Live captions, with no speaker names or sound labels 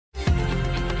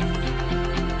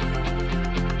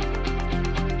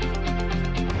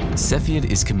Cepheid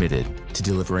is committed to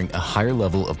delivering a higher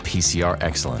level of PCR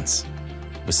excellence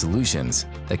with solutions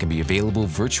that can be available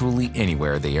virtually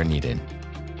anywhere they are needed.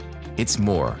 It's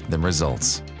more than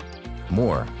results,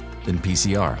 more than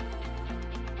PCR.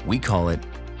 We call it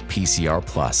PCR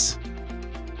Plus.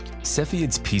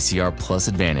 Cepheid's PCR Plus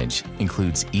advantage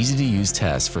includes easy-to-use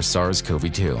tests for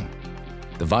SARS-CoV-2,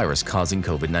 the virus causing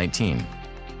COVID-19,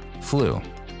 flu,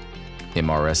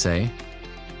 MRSA,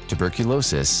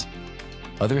 tuberculosis,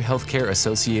 other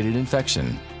healthcare-associated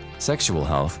infection, sexual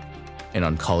health, and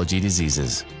oncology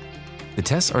diseases. The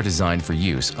tests are designed for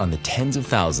use on the tens of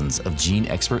thousands of gene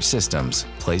expert systems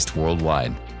placed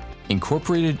worldwide.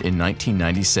 Incorporated in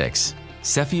 1996,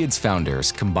 Cepheid's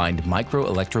founders combined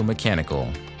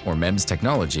microelectromechanical, or MEMS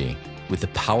technology, with the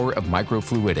power of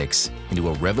microfluidics into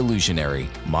a revolutionary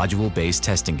module-based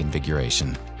testing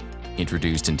configuration.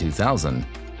 Introduced in 2000,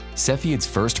 Cepheid's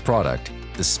first product,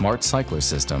 the Smart Cycler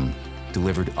system,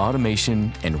 delivered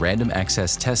automation and random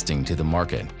access testing to the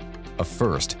market, a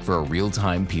first for a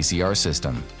real-time PCR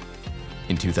system.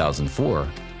 In 2004,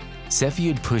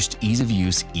 Cepheid pushed ease of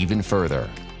use even further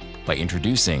by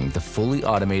introducing the fully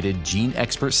automated Gene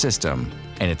Expert system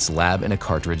and its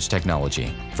lab-in-a-cartridge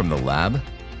technology. From the lab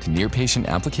to near-patient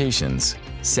applications,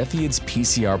 Cepheid's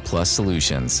PCR Plus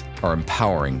solutions are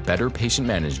empowering better patient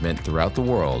management throughout the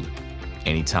world,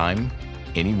 anytime,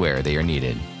 anywhere they are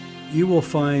needed. You will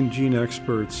find gene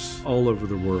experts all over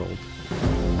the world.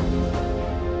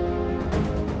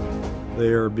 They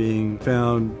are being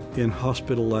found in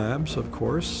hospital labs, of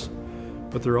course,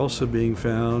 but they're also being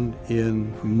found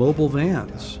in mobile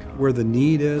vans. Where the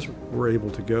need is, we're able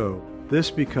to go.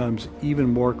 This becomes even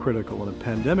more critical in a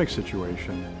pandemic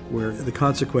situation where the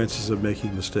consequences of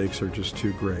making mistakes are just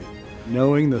too great.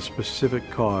 Knowing the specific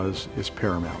cause is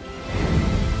paramount.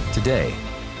 Today,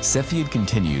 Cepheid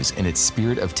continues in its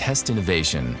spirit of test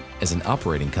innovation as an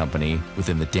operating company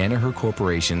within the Danaher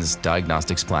Corporation's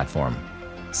diagnostics platform.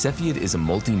 Cepheid is a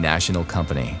multinational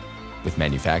company with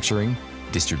manufacturing,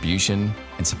 distribution,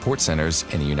 and support centers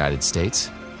in the United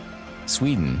States,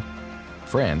 Sweden,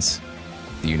 France,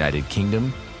 the United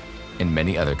Kingdom, and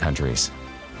many other countries.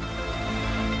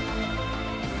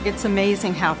 It's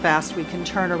amazing how fast we can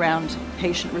turn around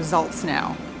patient results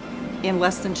now. In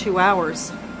less than 2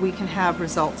 hours, we can have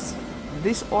results.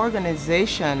 This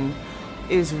organization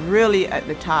is really at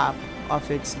the top of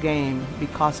its game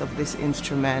because of this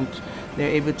instrument.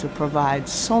 They're able to provide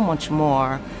so much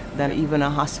more than even a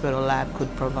hospital lab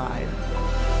could provide.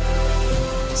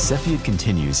 Cepheid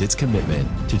continues its commitment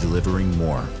to delivering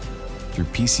more through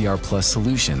PCR Plus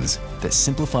solutions that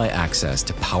simplify access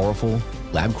to powerful,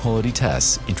 lab-quality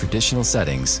tests in traditional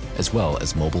settings as well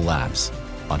as mobile labs,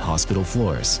 on hospital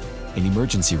floors, in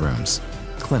emergency rooms,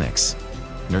 clinics,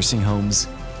 nursing homes,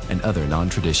 and other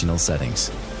non-traditional settings.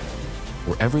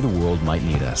 Wherever the world might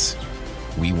need us,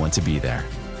 we want to be there.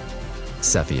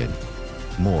 Cepheid,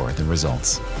 more than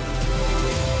results.